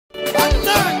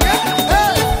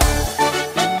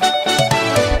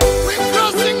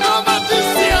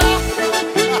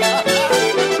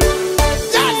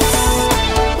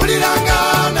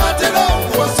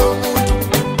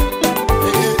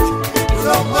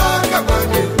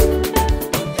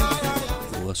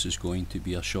this is going to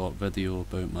be a short video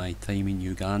about my time in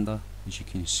Uganda. As you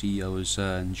can see, I was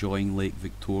enjoying Lake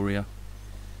Victoria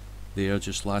there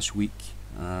just last week.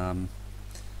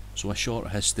 So a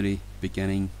short history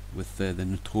beginning with the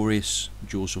notorious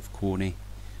Joseph Kony,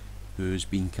 who's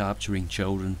been capturing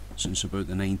children since about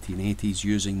the 1980s,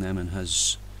 using them in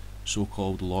his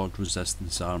so-called Lord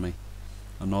Resistance Army.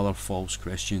 Another false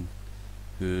Christian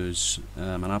who's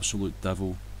an absolute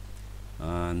devil.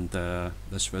 And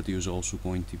this video is also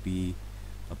going to be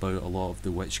about a lot of the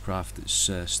witchcraft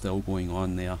that's still going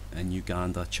on there in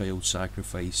Uganda, child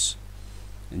sacrifice.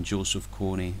 And Joseph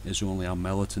Kony is only a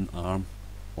militant arm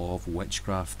of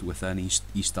witchcraft within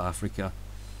East Africa.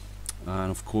 And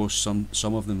of course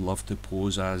some of them love to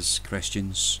pose as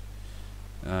Christians,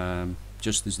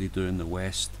 just as they do in the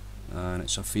West, and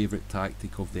it's a favourite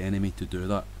tactic of the enemy to do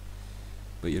that.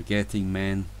 But you're getting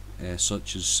men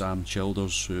such as Sam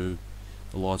Childers, who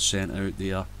the Lord sent out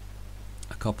there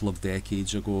a couple of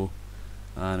decades ago,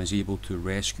 and is able to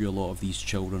rescue a lot of these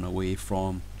children away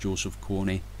from Joseph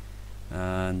Kony.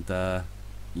 And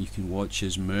you can watch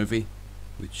his movie,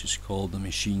 which is called The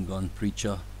Machine Gun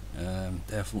Preacher.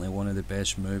 Definitely one of the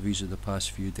best movies of the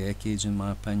past few decades, in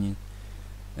my opinion,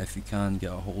 if you can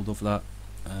get a hold of that.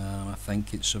 I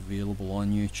think it's available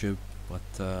on YouTube,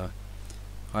 but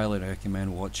highly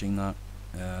recommend watching that,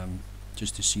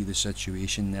 just to see the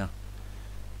situation there.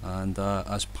 And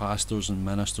as pastors and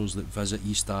ministers that visit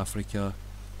East Africa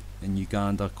and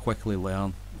Uganda quickly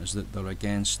learn, is that they're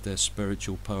against the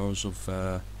spiritual powers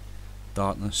of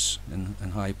darkness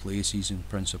in high places, and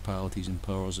principalities and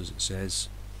powers, as it says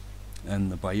in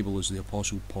the Bible, as the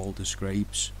Apostle Paul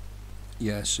describes.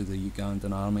 Yes, so the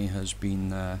Ugandan army has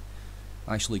been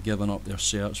actually given up their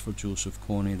search for Joseph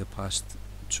Kony the past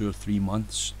 2 or 3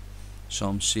 months.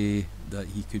 Some say that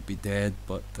he could be dead,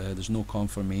 but there's no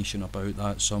confirmation about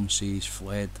that. Some say he's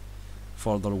fled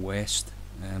further west,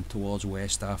 towards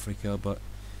West Africa, but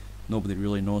nobody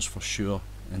really knows for sure.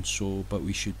 And so, but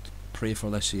we should pray for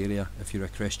this area if you're a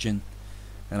Christian.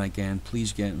 And again,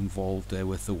 please get involved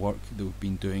with the work that we've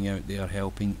been doing out there,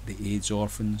 helping the AIDS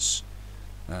orphans.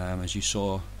 As you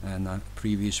saw in that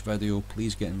previous video,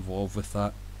 please get involved with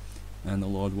that, and the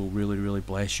Lord will really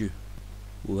bless you.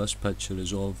 Well, this picture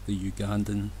is of the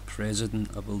Ugandan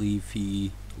president. I believe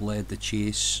he led the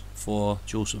chase for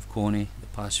Joseph Kony the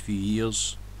past few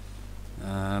years.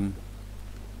 Had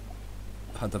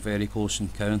a very close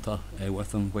encounter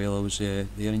with him while I was there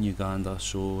in Uganda,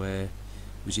 so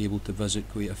was able to visit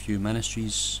quite a few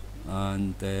ministries,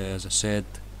 and as I said,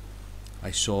 I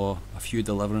saw a few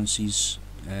deliverances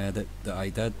that I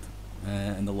did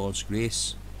in the Lord's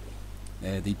grace.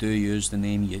 They do use the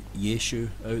name Yeshu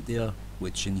out there,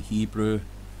 which in Hebrew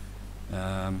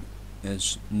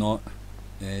is not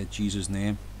Jesus'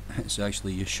 name, it's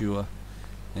actually Yeshua.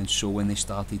 And so when they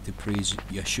started to praise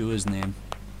Yeshua's name,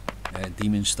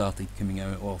 demons started coming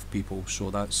out of people.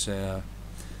 So that's a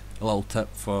little tip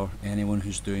for anyone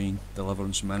who's doing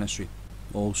deliverance ministry.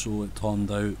 Also, it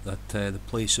turned out that the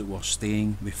place that we're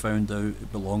staying, we found out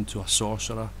it belonged to a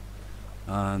sorcerer,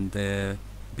 and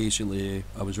basically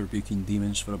I was rebuking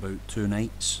demons for about 2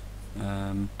 nights,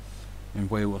 and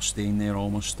while we're staying there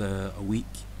almost a week,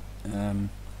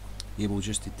 able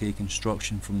just to take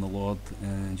instruction from the Lord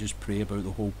and just pray about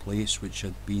the whole place, which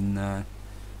had been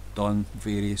done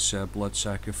various blood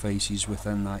sacrifices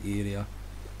within that area.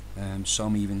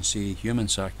 Some even say human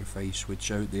sacrifice,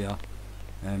 which out there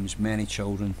there's many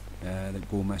children that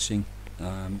go missing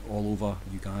all over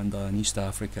Uganda and East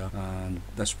Africa, and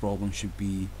this problem should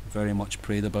be very much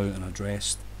prayed about and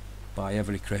addressed by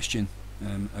every Christian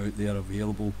out there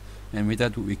available. And we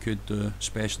did what we could do,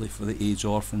 especially for the AIDS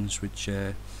orphans, which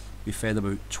we fed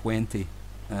about 20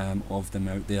 of them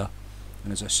out there.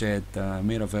 And as I said, I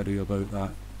made a video about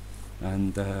that,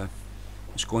 and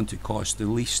it's going to cost at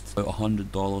least about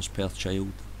 $100 per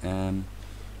child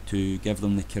to give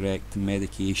them the correct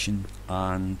medication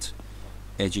and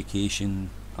education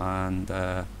and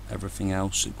everything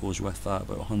else that goes with that,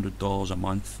 about $100 a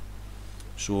month.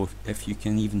 So if you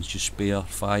can even just spare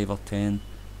 $5 or $10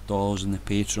 in the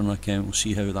Patreon account, we'll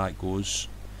see how that goes.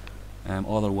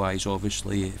 Otherwise,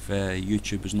 obviously, if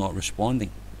YouTube is not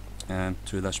responding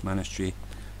to this ministry,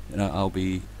 I'll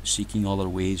be seeking other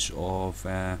ways of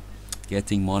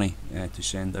getting money to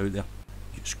send out there.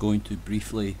 Just going to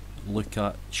briefly look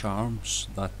at charms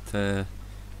that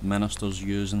ministers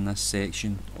use in this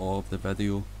section of the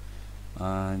video,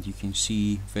 and you can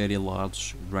see very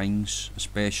large rings,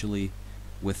 especially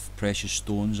with precious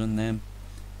stones in them,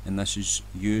 and this is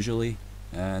usually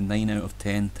 9 out of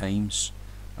 10 times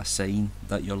a sign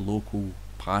that your local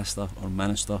pastor or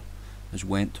minister has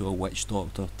went to a witch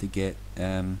doctor to get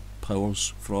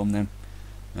powers from them,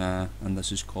 and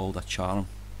this is called a charm.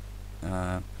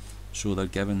 So they're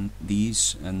given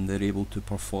these, and they're able to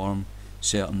perform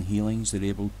certain healings. They're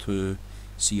able to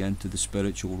see into the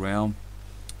spiritual realm.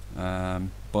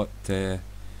 But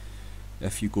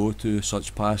if you go to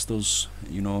such pastors,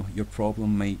 you know, your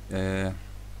problem might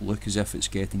look as if it's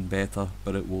getting better,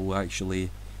 but it will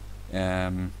actually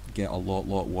get a lot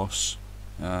worse.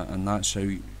 And that's how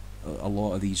a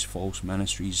lot of these false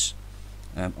ministries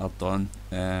are done,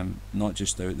 not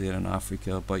just out there in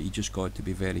Africa, but you just got to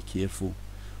be very careful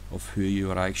of who you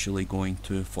are actually going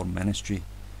to for ministry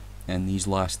in these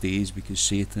last days, because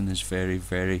Satan is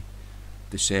very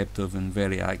deceptive and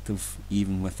very active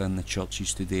even within the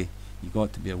churches today. You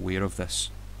got to be aware of this.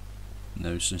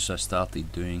 Now, since I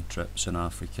started doing trips in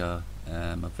Africa,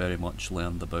 I've very much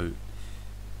learned about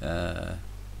the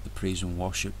praise and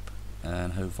worship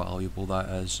and how valuable that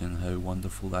is and how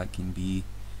wonderful that can be,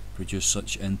 produce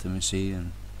such intimacy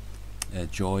and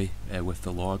joy with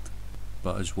the Lord.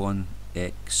 But as one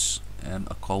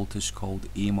occultist called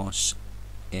Amos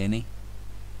Eni,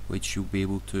 which you'll be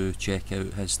able to check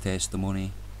out his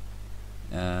testimony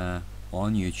on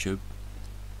YouTube,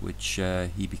 which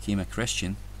he became a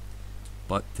Christian,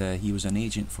 but he was an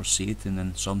agent for Satan,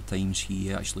 and sometimes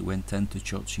he actually went into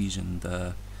churches and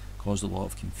caused a lot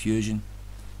of confusion.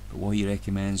 But what he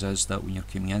recommends is that when you're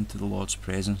coming into the Lord's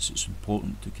presence, it's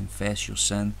important to confess your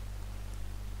sin.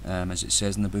 As it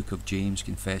says in the book of James,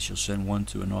 confess your sin one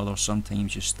to another.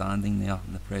 Sometimes you're standing there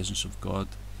in the presence of God,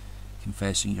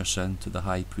 confessing your sin to the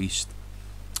high priest,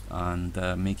 and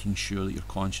making sure that your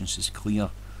conscience is clear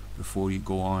before you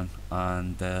go on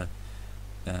and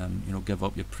you know, give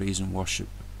up your praise and worship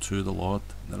to the Lord.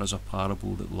 There is a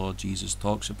parable that the Lord Jesus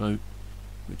talks about,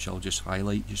 which I'll just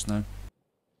highlight just now.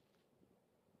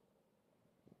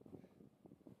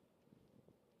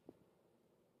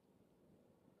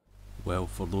 Well,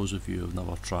 for those of you who have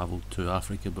never travelled to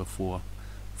Africa before,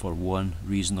 for one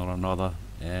reason or another,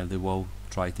 they will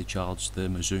try to charge the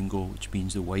Mzungu, which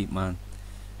means the white man,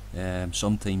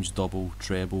 sometimes double,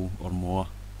 treble or more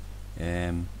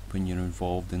when you're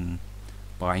involved in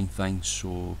buying things.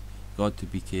 So you've got to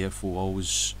be careful.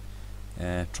 Always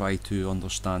try to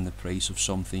understand the price of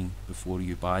something before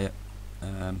you buy it.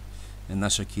 In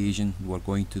this occasion, we're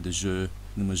going to the zoo.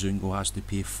 The Mzungu has to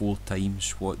pay 4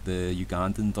 times what the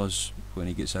Ugandan does when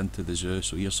he gets into the zoo.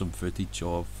 So here's some footage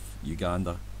of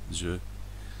Uganda Zoo,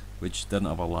 which didn't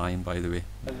have a lion, by the way.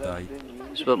 It died.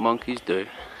 That's what monkeys do.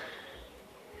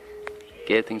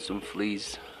 Getting some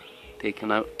fleas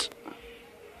taken out.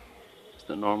 It's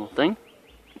the normal thing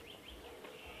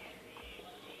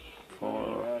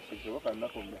for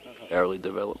early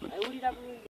development.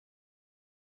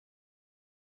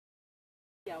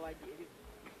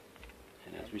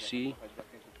 And as we see,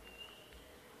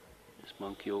 this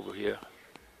monkey over here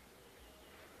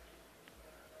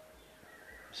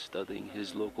is studying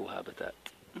his local habitat.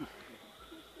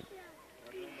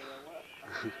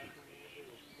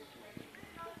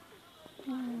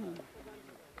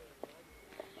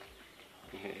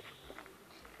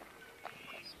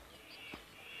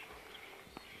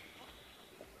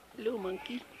 Hello,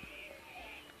 monkey.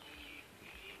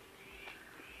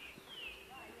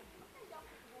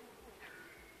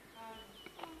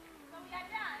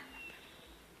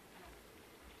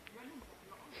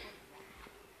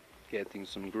 Getting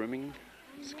some grooming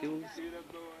skills.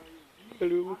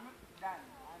 Hello.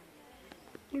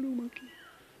 Hello, monkey.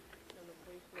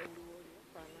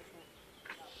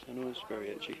 I know it's very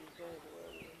itchy.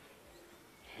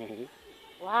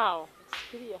 Wow, it's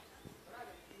clear.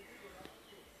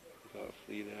 Got a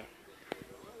flea there.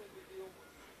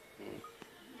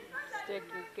 It's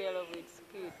taking care of its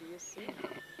kid, you see?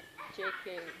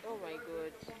 Checking. Oh my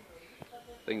God.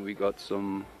 I think we got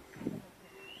some.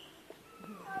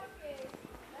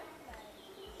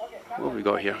 What have we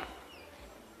got here?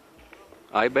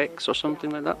 Ibex or something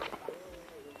like that?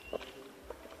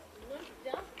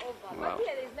 Wow.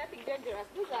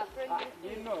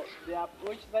 You know, they are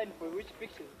which sign for which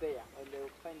picture is there, and they will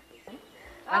find it.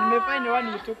 And may find the one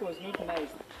you took was not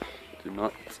nice. Do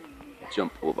not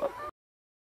jump over.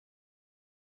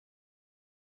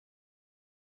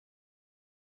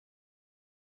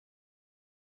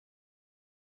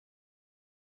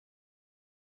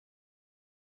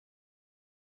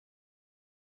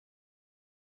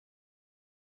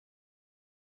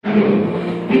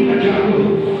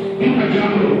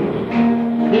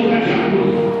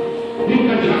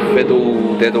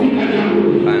 Fiddle, diddle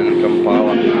and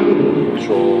Kampala.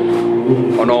 So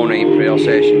an all-night prayer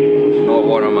session, not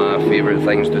one of my favourite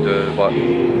things to do, but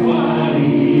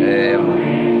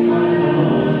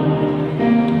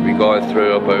we got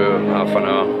through about half an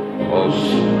hour of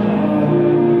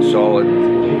solid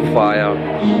fire.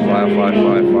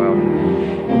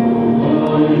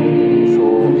 So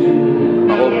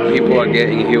I hope people are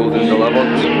getting healed and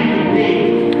delivered.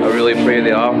 I really pray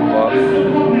they are, but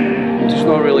I'm just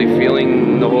not really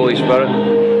feeling the Holy Spirit.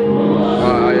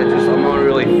 I'm not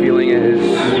really feeling it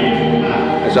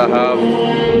as I have,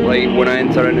 like when I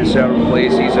enter into certain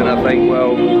places and I think,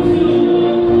 well,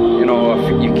 you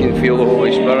know, you can feel the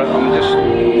Holy Spirit. I'm just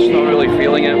not really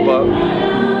feeling it, but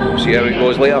we'll see how it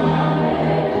goes later.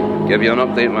 Give you an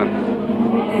update, man.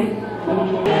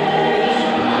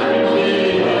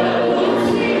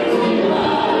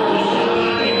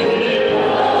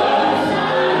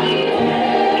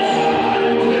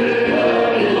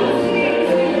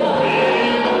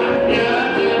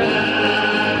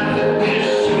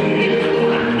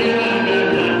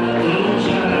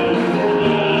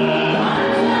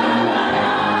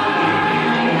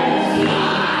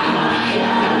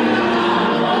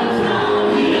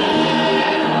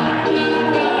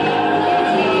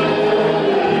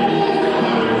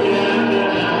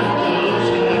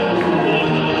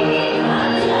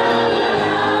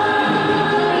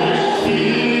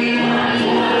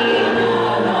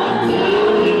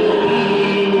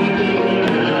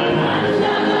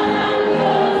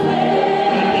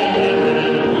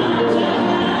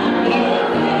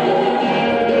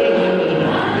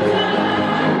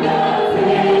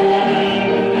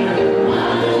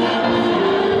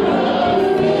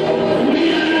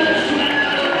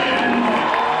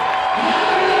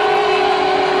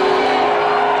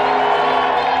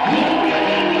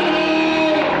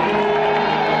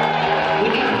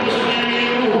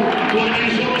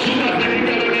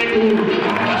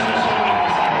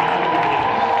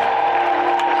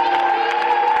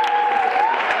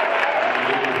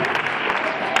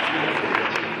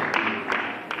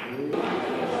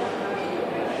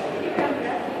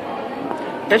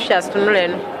 Precious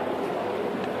tunuleno.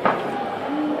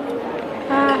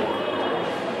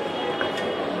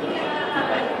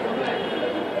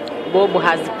 Bob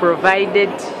has provided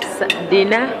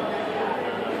dinner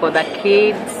for the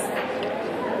kids.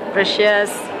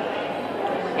 Precious,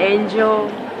 Angel,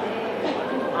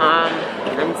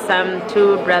 and some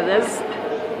two brothers.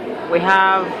 We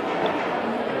have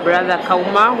Brother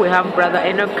Kauma, we have Brother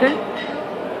Enoch,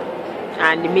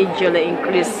 and immediately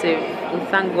inclusive. We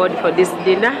thank God for this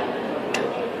dinner.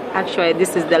 Actually,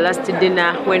 this is the last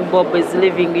dinner when Bob is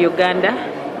leaving Uganda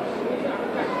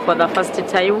for the first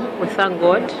time. We thank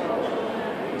God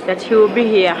that he will be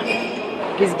here.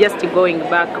 He's just going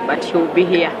back, but he will be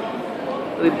here.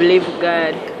 We believe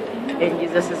God in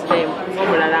Jesus' name.